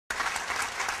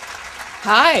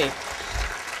Hi.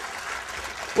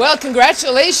 Well,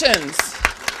 congratulations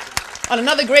on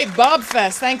another great Bob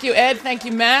Fest. Thank you, Ed. Thank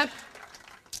you, Matt.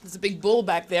 There's a big bull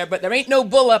back there, but there ain't no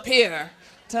bull up here,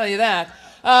 I'll tell you that.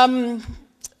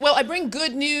 Well, I bring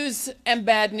good news and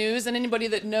bad news, and anybody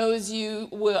that knows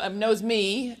knows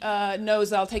me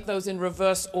knows I'll take those in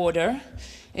reverse order.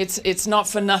 It's not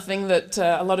for nothing that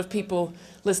a lot of people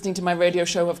listening to my radio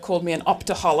show have called me an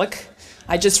optaholic.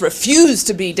 I just refuse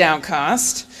to be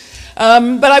downcast.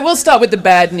 But I will start with the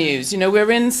bad news. You know,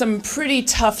 we're in some pretty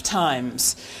tough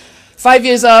times. 5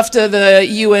 years after the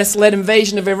US-led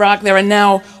invasion of Iraq, there are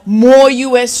now more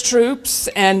US troops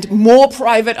and more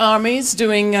private armies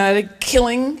doing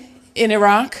killing in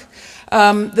Iraq.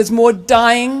 There's more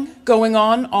dying going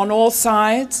on all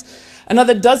sides.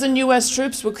 Another dozen US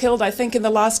troops were killed, I think, in the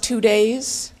last 2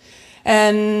 days.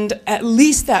 And at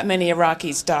least that many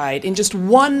Iraqis died in just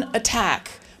one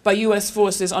attack by US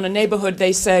forces on a neighborhood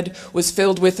they said was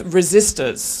filled with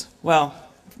resistors. Well,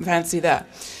 fancy that.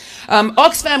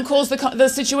 Oxfam calls the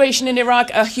situation in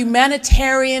Iraq a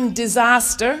humanitarian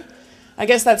disaster. I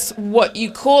guess that's what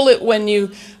you call it when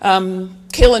you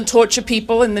kill and torture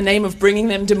people in the name of bringing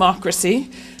them democracy.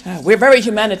 We're very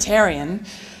humanitarian.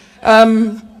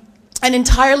 An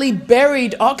entirely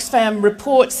buried Oxfam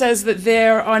report says that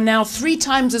there are now 3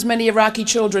 times as many Iraqi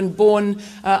children born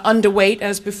underweight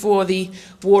as before the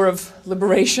War of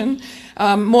Liberation.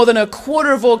 More than a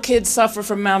quarter of all kids suffer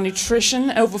from malnutrition.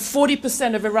 Over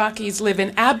 40% of Iraqis live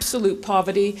in absolute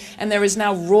poverty, and there is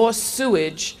now raw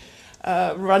sewage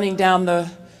running down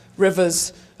the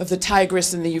rivers of the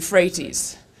Tigris and the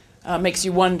Euphrates. Makes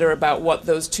you wonder about what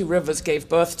those 2 rivers gave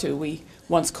birth to. We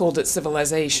once called it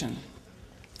civilization.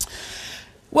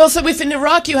 Well, so if in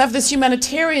Iraq you have this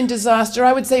humanitarian disaster,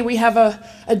 I would say we have a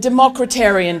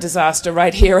democratarian disaster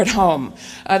right here at home.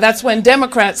 That's when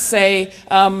Democrats say,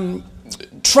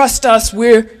 trust us,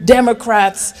 we're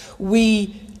Democrats, we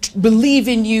believe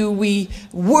in you, we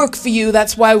work for you,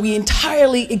 that's why we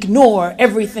entirely ignore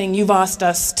everything you've asked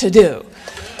us to do.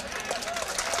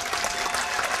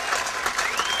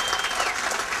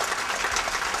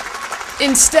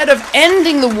 Instead of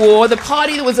ending the war, the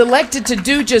party that was elected to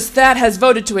do just that has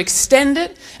voted to extend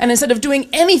it. And instead of doing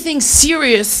anything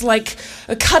serious like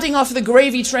cutting off the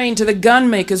gravy train to the gun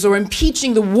makers or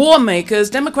impeaching the war makers,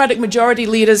 Democratic Majority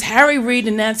Leaders Harry Reid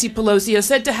and Nancy Pelosi are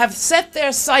said to have set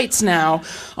their sights now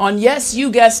on, yes, you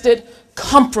guessed it,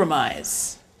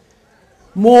 compromise.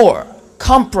 More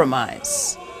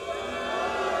compromise.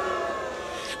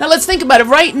 Now let's think about it.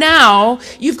 Right now,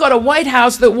 you've got a White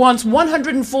House that wants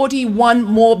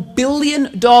 $141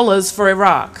 billion more for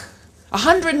Iraq.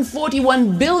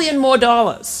 $141 billion more.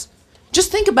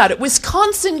 Just think about it.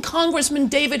 Wisconsin Congressman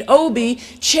David Obey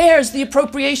chairs the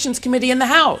Appropriations Committee in the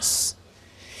House.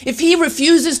 If he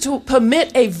refuses to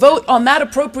permit a vote on that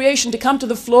appropriation to come to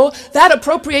the floor, that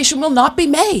appropriation will not be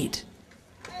made.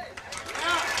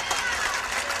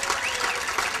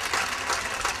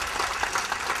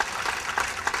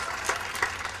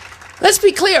 Let's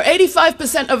be clear,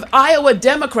 85% of Iowa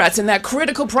Democrats in that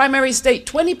critical primary state,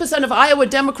 20% of Iowa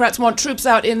Democrats want troops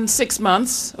out in 6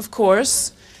 months, of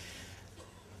course.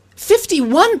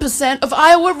 51% of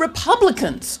Iowa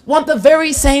Republicans want the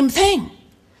very same thing.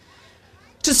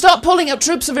 To stop pulling out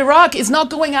troops of Iraq is not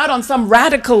going out on some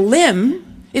radical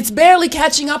limb. It's barely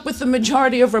catching up with the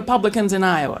majority of Republicans in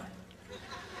Iowa.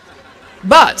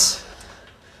 But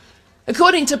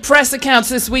according to press accounts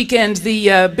this weekend,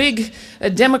 the big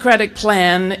Democratic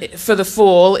plan for the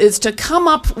fall is to come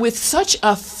up with such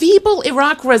a feeble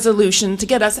Iraq resolution to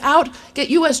get us out,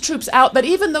 get US troops out, that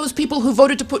even those people who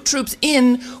voted to put troops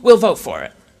in will vote for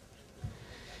it.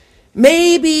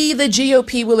 Maybe the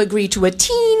GOP will agree to a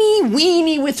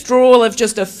teeny-weeny withdrawal of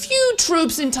just a few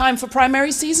troops in time for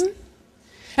primary season.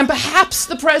 And perhaps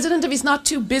the president, if he's not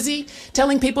too busy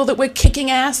telling people that we're kicking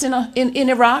ass in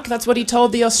Iraq, that's what he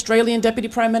told the Australian Deputy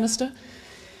Prime Minister.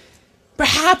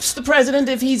 Perhaps the president,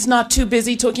 if he's not too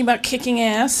busy talking about kicking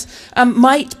ass,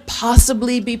 might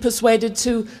possibly be persuaded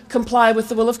to comply with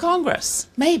the will of Congress.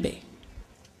 Maybe.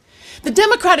 The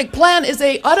Democratic plan is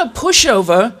an utter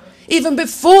pushover even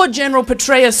before General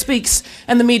Petraeus speaks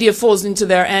and the media falls into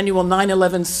their annual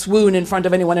 9/11 swoon in front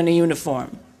of anyone in a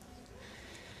uniform.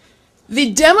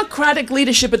 The Democratic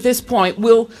leadership at this point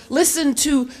will listen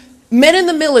to men in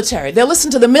the military. They'll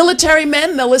listen to the military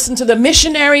men, they'll listen to the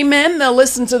missionary men, they'll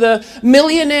listen to the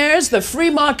millionaires, the free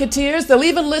marketeers, they'll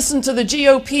even listen to the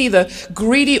GOP, the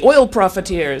greedy oil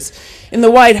profiteers in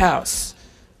the White House,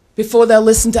 before they'll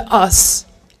listen to us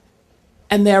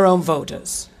and their own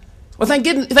voters. Well, thank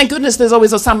goodness there's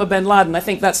always Osama bin Laden. I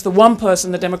think that's the one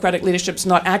person the Democratic leadership's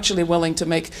not actually willing to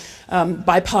make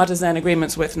bipartisan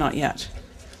agreements with, not yet.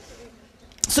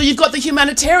 So you've got the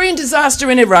humanitarian disaster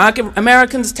in Iraq.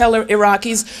 Americans tell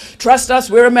Iraqis, trust us,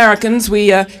 we're Americans,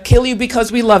 we kill you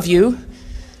because we love you.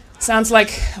 Sounds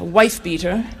like a wife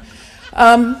beater.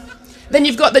 Then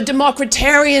you've got the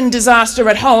democratarian disaster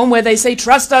at home where they say,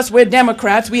 trust us, we're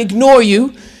Democrats, we ignore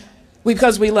you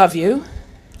because we love you.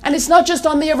 And it's not just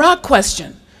on the Iraq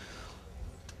question.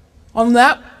 On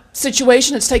that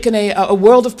situation, it's taken a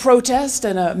world of protest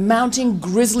and a mounting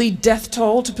grisly death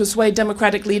toll to persuade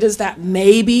Democratic leaders that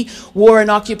maybe war and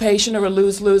occupation are a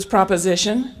lose-lose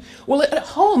proposition. Well, at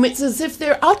home, it's as if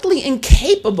they're utterly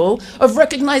incapable of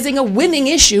recognizing a winning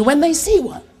issue when they see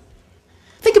one.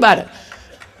 Think about it.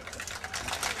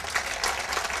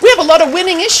 We have a lot of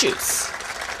winning issues.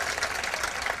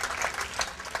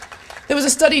 There was a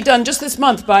study done just this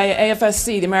month by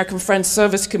AFSC, the American Friends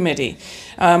Service Committee.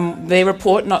 They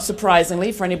report, not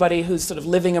surprisingly, for anybody who's sort of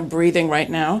living and breathing right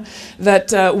now,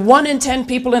 that 1 in 10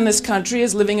 people in this country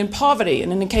is living in poverty.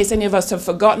 And in case any of us have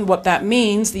forgotten what that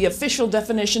means, the official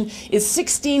definition is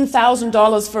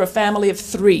 $16,000 for a family of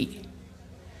 3.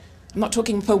 I'm not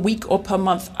talking per week or per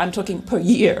month, I'm talking per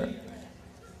year.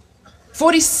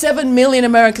 47 million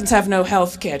Americans have no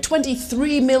health care.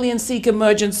 23 million seek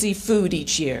emergency food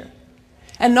each year.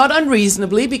 And not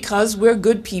unreasonably, because we're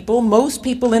good people, most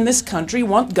people in this country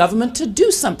want government to do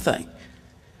something.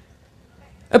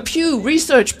 A Pew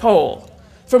Research poll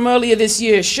from earlier this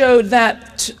year showed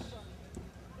that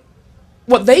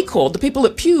what they called, the people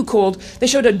at Pew called, they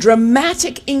showed a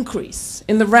dramatic increase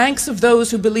in the ranks of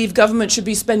those who believe government should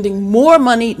be spending more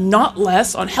money, not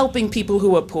less, on helping people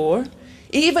who are poor,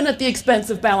 even at the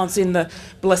expense of balancing the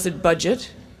blessed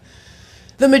budget.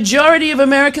 The majority of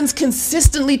Americans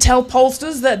consistently tell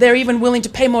pollsters that they're even willing to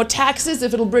pay more taxes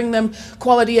if it'll bring them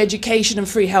quality education and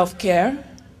free health care.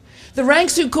 The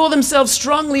ranks who call themselves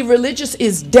strongly religious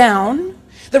is down.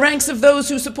 The ranks of those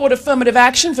who support affirmative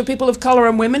action for people of color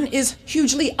and women is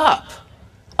hugely up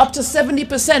to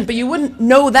 70%, but you wouldn't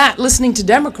know that listening to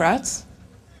Democrats.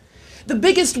 The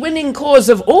biggest winning cause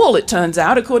of all, it turns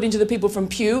out, according to the people from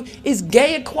Pew, is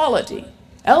gay equality,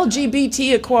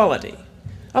 LGBT equality.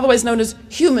 Otherwise known as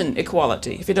human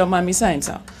equality, if you don't mind me saying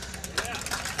so.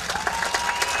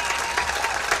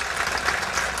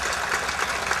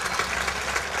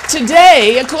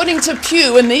 Today, according to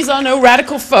Pew, and these are no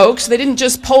radical folks, they didn't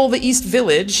just poll the East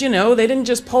Village, you know, they didn't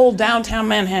just poll downtown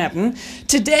Manhattan.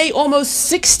 Today, almost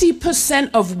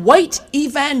 60% of white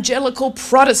evangelical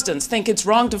Protestants think it's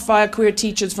wrong to fire queer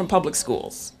teachers from public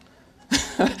schools.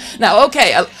 Now,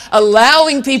 okay,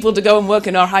 allowing people to go and work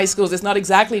in our high schools is not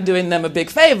exactly doing them a big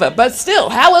favor, but still,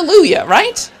 hallelujah,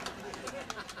 right?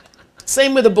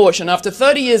 Same with abortion. After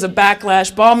 30 years of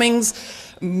backlash, bombings,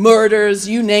 murders,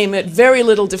 you name it, very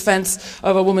little defense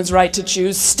of a woman's right to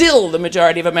choose, still the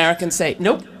majority of Americans say,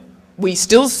 nope, we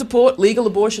still support legal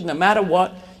abortion no matter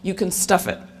what, you can stuff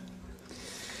it.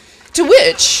 To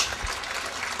which,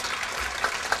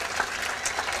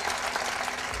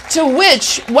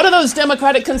 what do those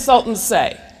Democratic consultants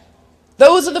say?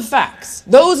 Those are the facts.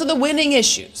 Those are the winning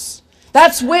issues.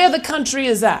 That's where the country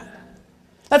is at.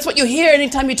 That's what you hear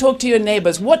anytime you talk to your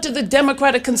neighbors. What do the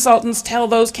Democratic consultants tell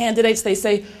those candidates? They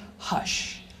say,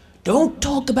 hush, don't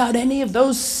talk about any of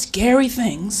those scary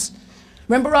things.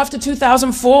 Remember after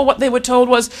 2004, what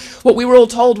we were all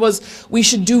told was we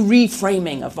should do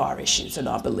reframing of our issues and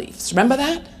our beliefs. Remember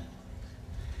that?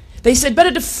 They said better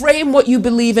to frame what you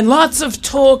believe in. Lots of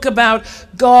talk about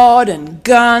God and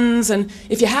guns, and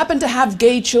if you happen to have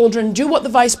gay children, do what the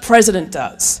vice president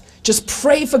does. Just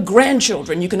pray for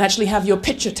grandchildren you can actually have your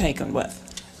picture taken with.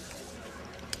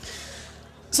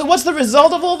 So what's the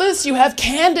result of all this? You have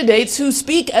candidates who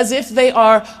speak as if they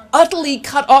are utterly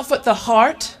cut off at the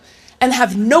heart and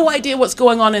have no idea what's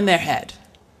going on in their head.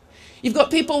 You've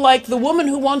got people like the woman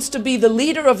who wants to be the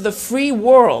leader of the free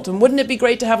world, and wouldn't it be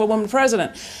great to have a woman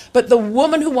president? But the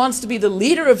woman who wants to be the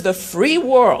leader of the free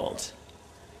world,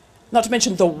 not to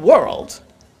mention the world,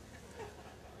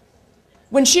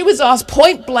 when she was asked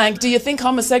point blank, do you think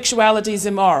homosexuality is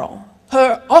immoral?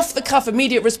 Her off-the-cuff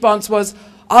immediate response was,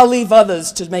 I'll leave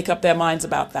others to make up their minds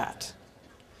about that.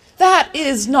 That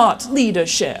is not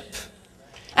leadership.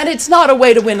 And it's not a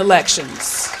way to win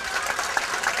elections.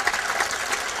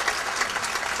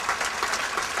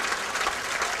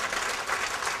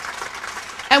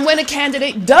 And when a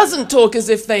candidate doesn't talk as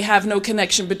if they have no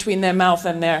connection between their mouth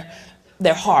and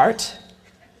their heart,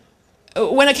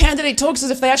 when a candidate talks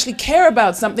as if they actually care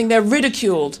about something, they're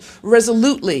ridiculed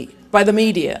resolutely by the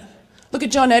media. Look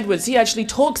at John Edwards. He actually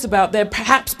talks about there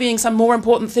perhaps being some more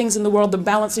important things in the world than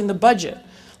balancing the budget,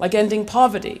 like ending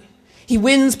poverty. He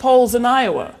wins polls in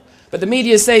Iowa, but the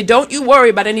media say, don't you worry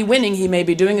about any winning he may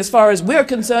be doing. As far as we're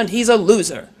concerned, he's a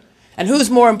loser. And who's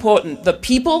more important, the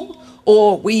people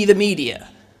or we, the media?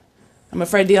 I'm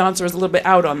afraid the answer is a little bit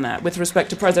out on that with respect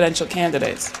to presidential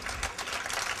candidates.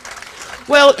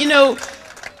 Well, you know,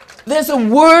 there's a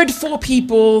word for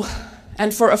people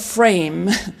and for a frame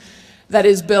that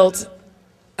is built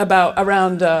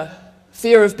around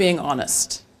fear of being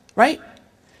honest, right?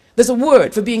 There's a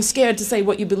word for being scared to say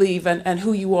what you believe and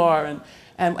who you are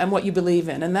and what you believe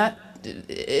in, and that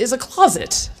is a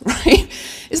closet, right?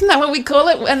 Isn't that what we call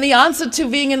it? And the answer to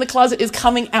being in the closet is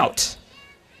coming out.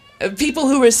 People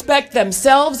who respect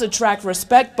themselves attract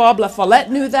respect. Bob La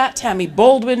Follette knew that. Tammy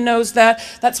Baldwin knows that.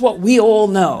 That's what we all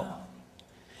know.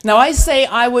 Now, I said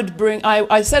I would bring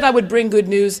good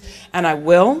news, and I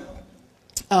will.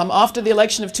 After the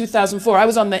election of 2004, I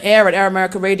was on the air at Air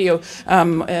America Radio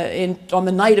on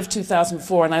the night of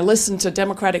 2004, and I listened to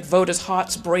Democratic voters'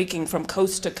 hearts breaking from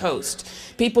coast to coast.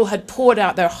 People had poured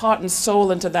out their heart and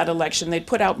soul into that election. They'd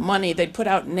put out money, they'd put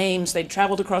out names, they'd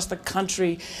traveled across the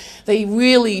country. They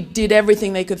really did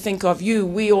everything they could think of.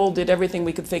 We all did everything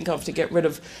we could think of to get rid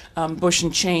of Bush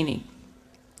and Cheney.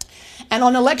 And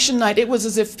on election night, it was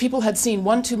as if people had seen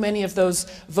one too many of those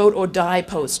vote or die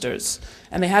posters,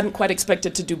 and they hadn't quite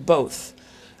expected to do both.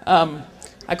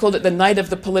 I called it the night of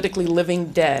the politically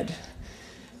living dead.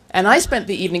 And I spent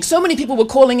the evening, so many people were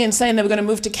calling in saying they were going to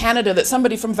move to Canada that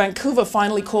somebody from Vancouver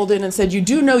finally called in and said, you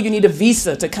do know you need a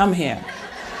visa to come here.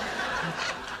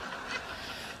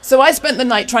 So I spent the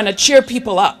night trying to cheer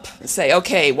people up and say,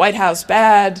 okay, White House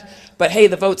bad, but hey,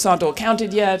 the votes aren't all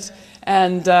counted yet.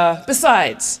 And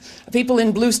besides, people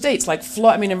in blue states like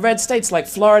in red states like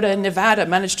Florida and Nevada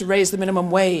managed to raise the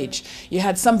minimum wage. You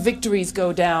had some victories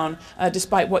go down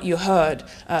despite what you heard.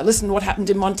 Listen to what happened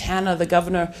in Montana. The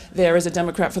governor there is a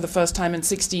Democrat for the first time in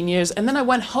 16 years. And then I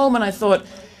went home and I thought,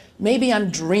 maybe I'm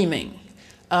dreaming.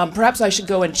 Perhaps I should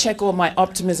go and check all my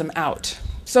optimism out.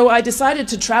 So I decided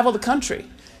to travel the country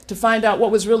to find out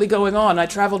what was really going on. I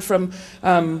traveled from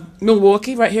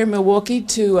Milwaukee, right here in Milwaukee,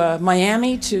 to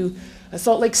Miami, to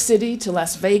Salt Lake City, to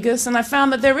Las Vegas, and I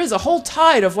found that there is a whole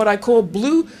tide of what I call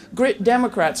blue grit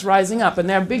Democrats rising up, and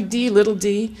they're big D, little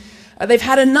d. They've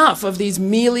had enough of these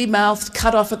mealy-mouthed,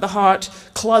 cut off at the heart,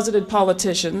 closeted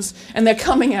politicians, and they're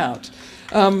coming out.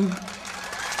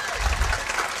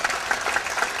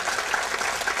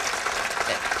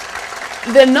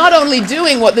 They're not only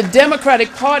doing what the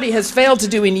Democratic Party has failed to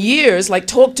do in years, like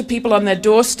talk to people on their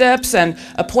doorsteps and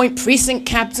appoint precinct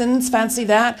captains, fancy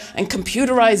that, and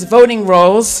computerize voting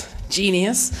rolls,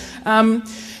 genius.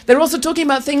 They're also talking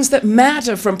about things that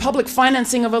matter, from public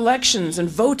financing of elections and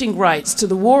voting rights to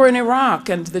the war in Iraq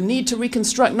and the need to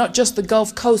reconstruct not just the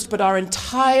Gulf Coast, but our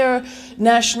entire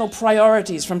national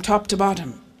priorities from top to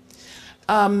bottom.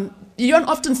 You don't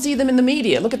often see them in the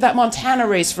media. Look at that Montana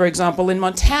race, for example. In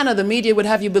Montana, the media would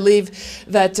have you believe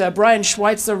that Brian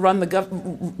Schweitzer won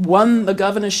the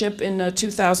governorship in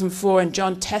 2004, and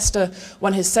John Testa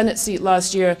won his Senate seat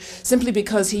last year simply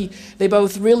because they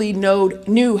both really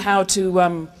knew how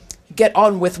to get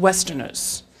on with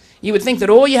Westerners. You would think that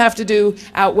all you have to do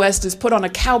out west is put on a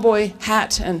cowboy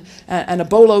hat and a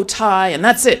bolo tie, and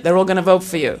that's it. They're all going to vote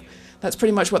for you. That's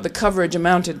pretty much what the coverage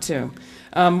amounted to.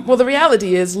 Well, the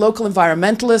reality is local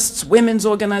environmentalists, women's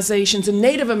organizations, and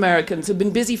Native Americans have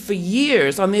been busy for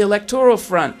years on the electoral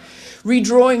front,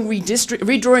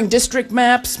 redrawing district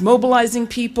maps, mobilizing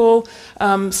people,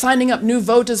 signing up new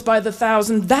voters by the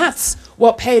thousand. That's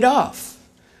what paid off.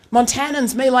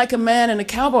 Montanans may like a man in a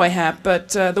cowboy hat, but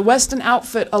the Western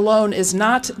outfit alone is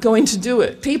not going to do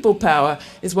it. People power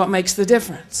is what makes the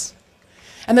difference.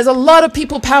 And there's a lot of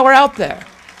people power out there.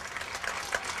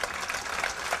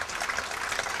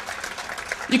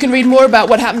 You can read more about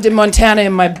what happened in Montana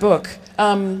in my book.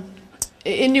 In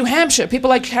New Hampshire, people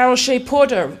like Carol Shea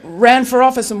Porter ran for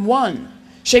office and won.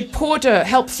 Shea Porter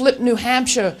helped flip New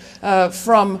Hampshire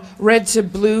from red to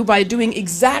blue by doing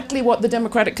exactly what the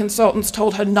Democratic consultants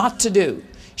told her not to do.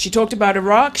 She talked about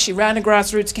Iraq, she ran a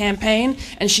grassroots campaign,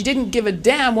 and she didn't give a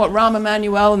damn what Rahm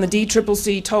Emanuel and the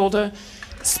DCCC told her,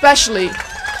 especially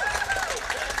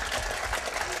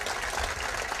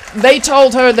they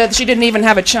told her that she didn't even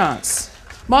have a chance.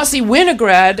 Marcy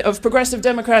Winograd of Progressive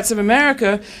Democrats of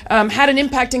America had an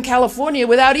impact in California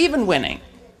without even winning.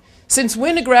 Since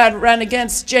Winograd ran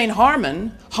against Jane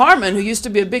Harman, who used to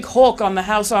be a big hawk on the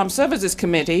House Armed Services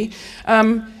Committee,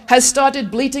 has started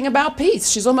bleating about peace.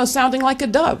 She's almost sounding like a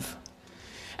dove.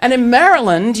 And in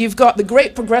Maryland, you've got the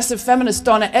great progressive feminist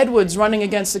Donna Edwards running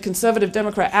against the conservative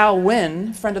Democrat Al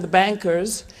Wynn, friend of the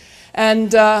bankers.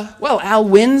 And, well, Al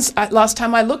Wynn's, last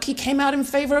time I looked, he came out in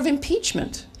favor of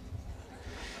impeachment.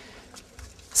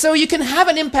 So you can have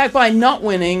an impact by not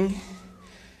winning.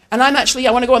 And I want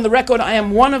to go on the record, I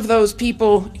am one of those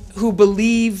people who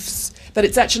believes that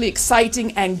it's actually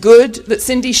exciting and good that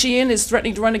Cindy Sheehan is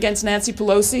threatening to run against Nancy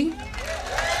Pelosi.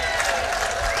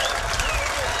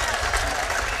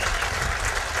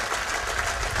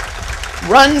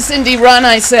 Run, Cindy, run,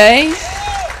 I say.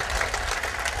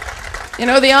 You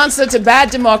know, the answer to bad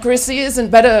democracy isn't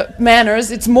better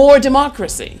manners, it's more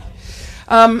democracy.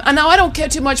 And now I don't care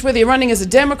too much whether you're running as a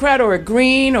Democrat or a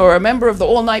Green or a member of the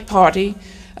all-night party.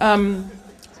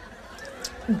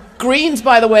 Greens,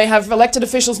 by the way, have elected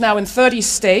officials now in 30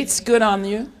 states. Good on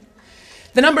you.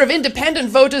 The number of independent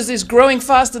voters is growing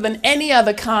faster than any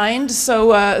other kind,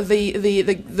 so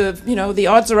the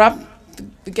odds are up.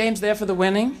 The game's there for the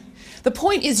winning. The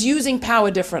point is using power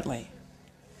differently.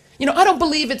 You know, I don't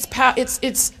believe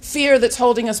it's fear that's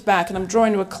holding us back, and I'm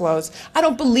drawing to a close. I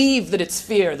don't believe that it's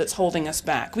fear that's holding us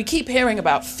back. We keep hearing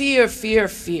about fear, fear,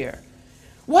 fear.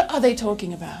 What are they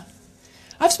talking about?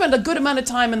 I've spent a good amount of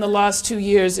time in the last 2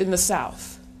 years in the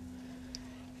South,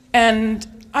 and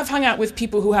I've hung out with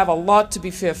people who have a lot to be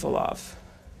fearful of.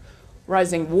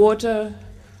 Rising water,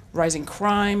 rising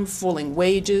crime, falling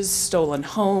wages, stolen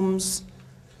homes,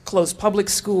 closed public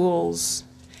schools,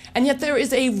 and yet there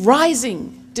is a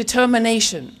rising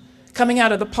determination coming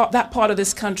out of that part of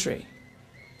this country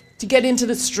to get into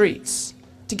the streets,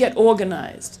 to get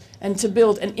organized, and to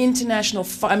build an international,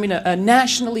 a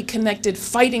nationally connected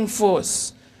fighting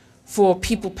force for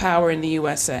people power in the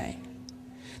USA.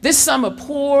 This summer,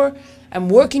 poor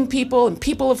and working people and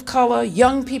people of color,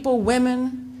 young people,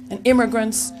 women, and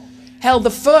immigrants held the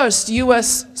first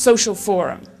US Social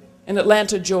Forum in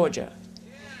Atlanta, Georgia.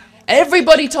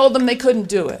 Everybody told them they couldn't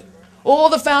do it. All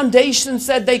the foundations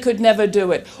said they could never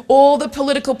do it. All the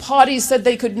political parties said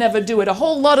they could never do it. A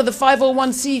whole lot of the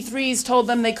 501c3s told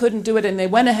them they couldn't do it, and they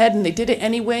went ahead and they did it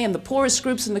anyway, and the poorest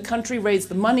groups in the country raised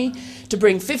the money to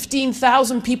bring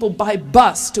 15,000 people by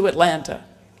bus to Atlanta.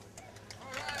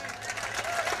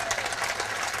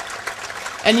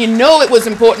 And you know it was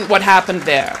important what happened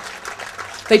there.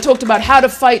 They talked about how to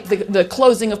fight the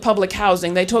closing of public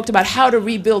housing. They talked about how to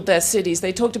rebuild their cities.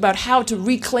 They talked about how to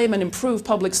reclaim and improve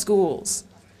public schools.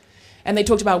 And they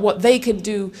talked about what they could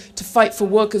do to fight for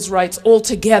workers' rights all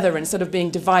together instead of being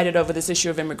divided over this issue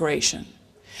of immigration.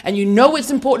 And you know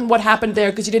it's important what happened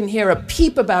there because you didn't hear a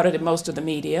peep about it in most of the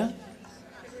media.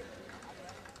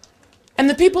 And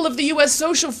the people of the US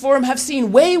Social Forum have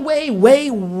seen way, way,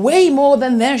 way, way more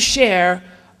than their share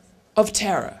of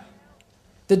terror.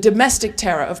 The domestic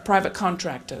terror of private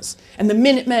contractors, and the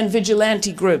Minutemen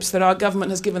vigilante groups that our government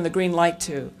has given the green light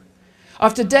to.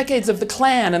 After decades of the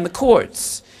Klan and the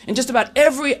courts, and just about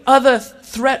every other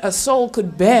threat a soul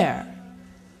could bear,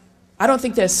 I don't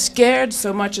think they're scared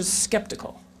so much as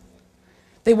skeptical.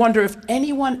 They wonder if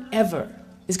anyone ever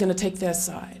is going to take their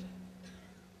side.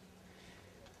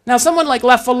 Now, someone like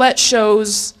La Follette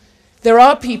shows there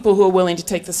are people who are willing to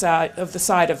take the side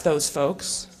of those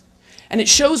folks. And it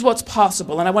shows what's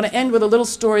possible. And I want to end with a little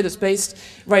story that's based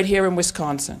right here in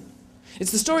Wisconsin.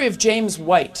 It's the story of James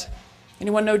White.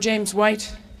 Anyone know James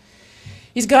White?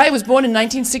 He's a guy who was born in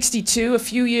 1962. A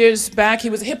few years back, he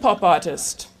was a hip-hop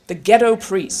artist, the Ghetto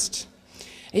Priest.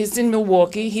 He's in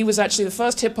Milwaukee. He was actually the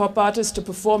first hip-hop artist to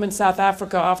perform in South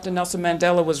Africa after Nelson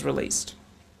Mandela was released.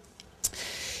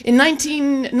 In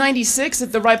 1996,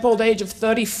 at the ripe old age of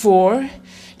 34,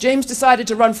 James decided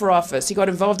to run for office. He got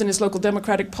involved in his local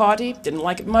Democratic Party, didn't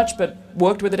like it much, but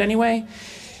worked with it anyway.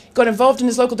 Got involved in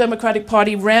his local Democratic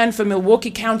Party, ran for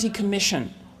Milwaukee County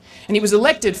Commission. And he was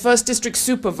elected first district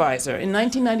supervisor in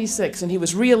 1996, and he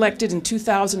was re-elected in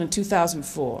 2000 and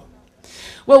 2004.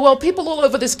 Well, while people all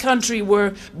over this country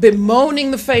were bemoaning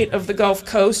the fate of the Gulf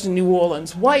Coast and New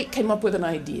Orleans, White came up with an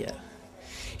idea.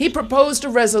 He proposed a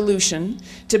resolution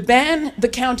to ban the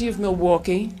county of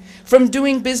Milwaukee from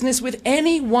doing business with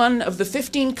any one of the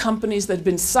 15 companies that had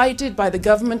been cited by the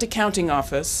Government Accounting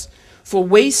Office for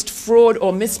waste, fraud,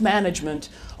 or mismanagement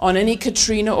on any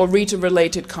Katrina or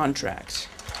Rita-related contract.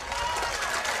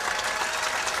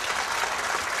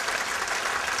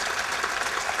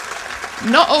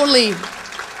 Not only,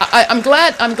 I'm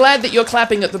glad that you're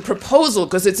clapping at the proposal,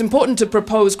 because it's important to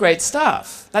propose great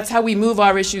stuff. That's how we move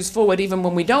our issues forward even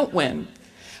when we don't win.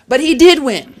 But he did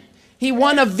win. He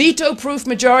won a veto-proof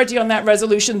majority on that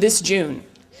resolution this June.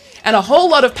 And a whole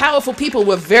lot of powerful people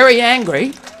were very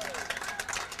angry.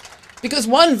 Because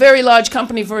one very large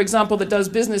company, for example, that does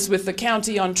business with the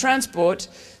county on transport,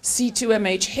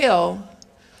 C2MH Hill,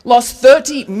 lost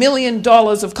 $30 million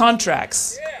of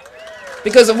contracts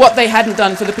because of what they hadn't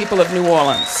done for the people of New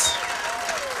Orleans.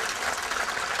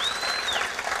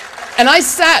 And I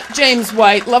sat James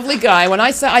White, lovely guy,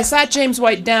 I sat James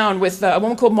White down with a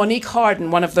woman called Monique Harden,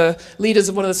 one of the leaders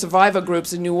of one of the survivor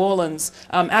groups in New Orleans,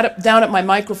 down at my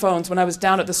microphones when I was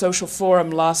down at the Social Forum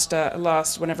last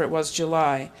whenever it was,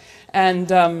 July.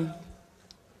 And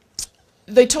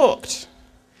they talked.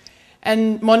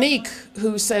 And Monique,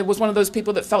 who was one of those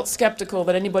people that felt skeptical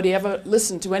that anybody ever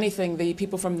listened to anything the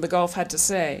people from the Gulf had to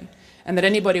say, and that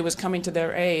anybody was coming to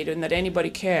their aid, and that anybody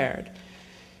cared,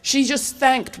 she just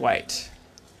thanked White.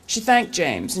 She thanked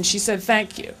James, and she said,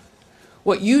 "Thank you.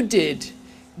 What you did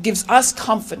gives us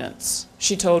confidence,"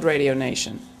 she told Radio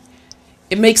Nation.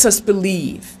 "It makes us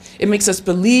believe. It makes us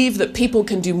believe that people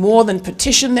can do more than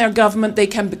petition their government. They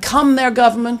can become their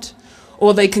government,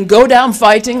 or they can go down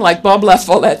fighting like Bob La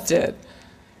Follette did."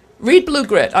 Read Blue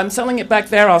Grit. I'm selling it back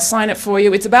there. I'll sign it for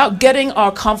you. It's about getting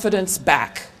our confidence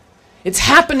back. It's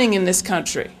happening in this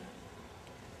country.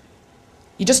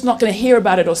 You're just not going to hear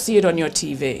about it or see it on your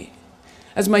TV.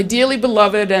 As my dearly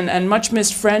beloved and much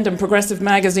missed friend and Progressive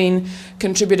Magazine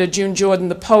contributor June Jordan,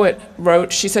 the poet,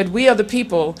 wrote, she said, "We are the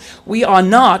people. We are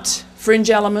not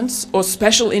fringe elements or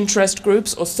special interest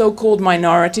groups or so-called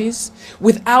minorities.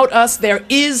 Without us, there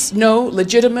is no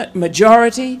legitimate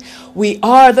majority. We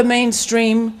are the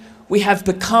mainstream. We have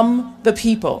become the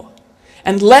people.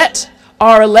 And let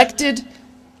our elected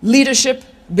leadership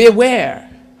beware.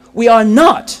 We are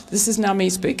not," this is now me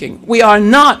speaking, "we are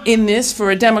not in this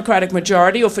for a Democratic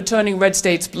majority or for turning red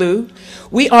states blue.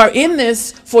 We are in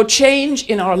this for change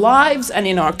in our lives and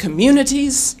in our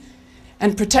communities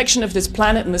and protection of this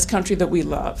planet and this country that we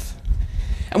love.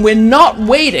 And we're not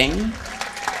waiting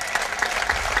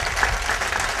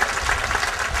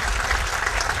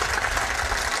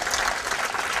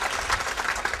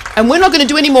and we're not going to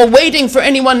do any more waiting for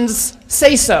anyone's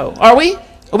say-so, are we?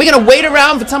 Are we going to wait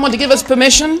around for someone to give us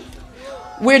permission?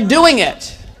 We're doing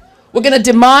it. We're going to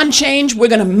demand change. We're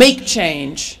going to make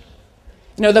change.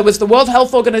 You know, there was the World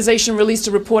Health Organization released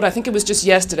a report, I think it was just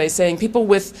yesterday, saying people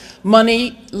with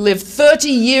money live 30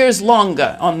 years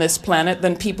longer on this planet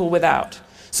than people without.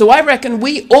 So I reckon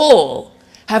we all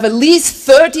have at least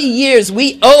 30 years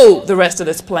we owe the rest of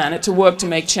this planet to work to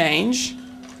make change.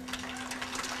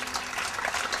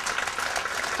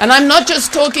 And I'm not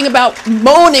just talking about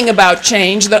moaning about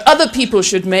change that other people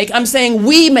should make. I'm saying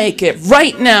we make it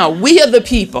right now. We are the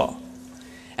people.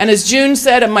 And as June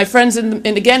said, and my friends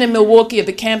again in Milwaukee at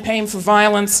the Campaign for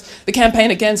Violence, the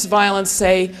Campaign Against Violence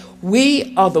say,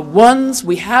 we are the ones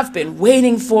we have been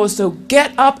waiting for, so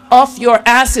get up off your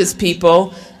asses,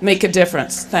 people. Make a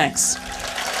difference. Thanks.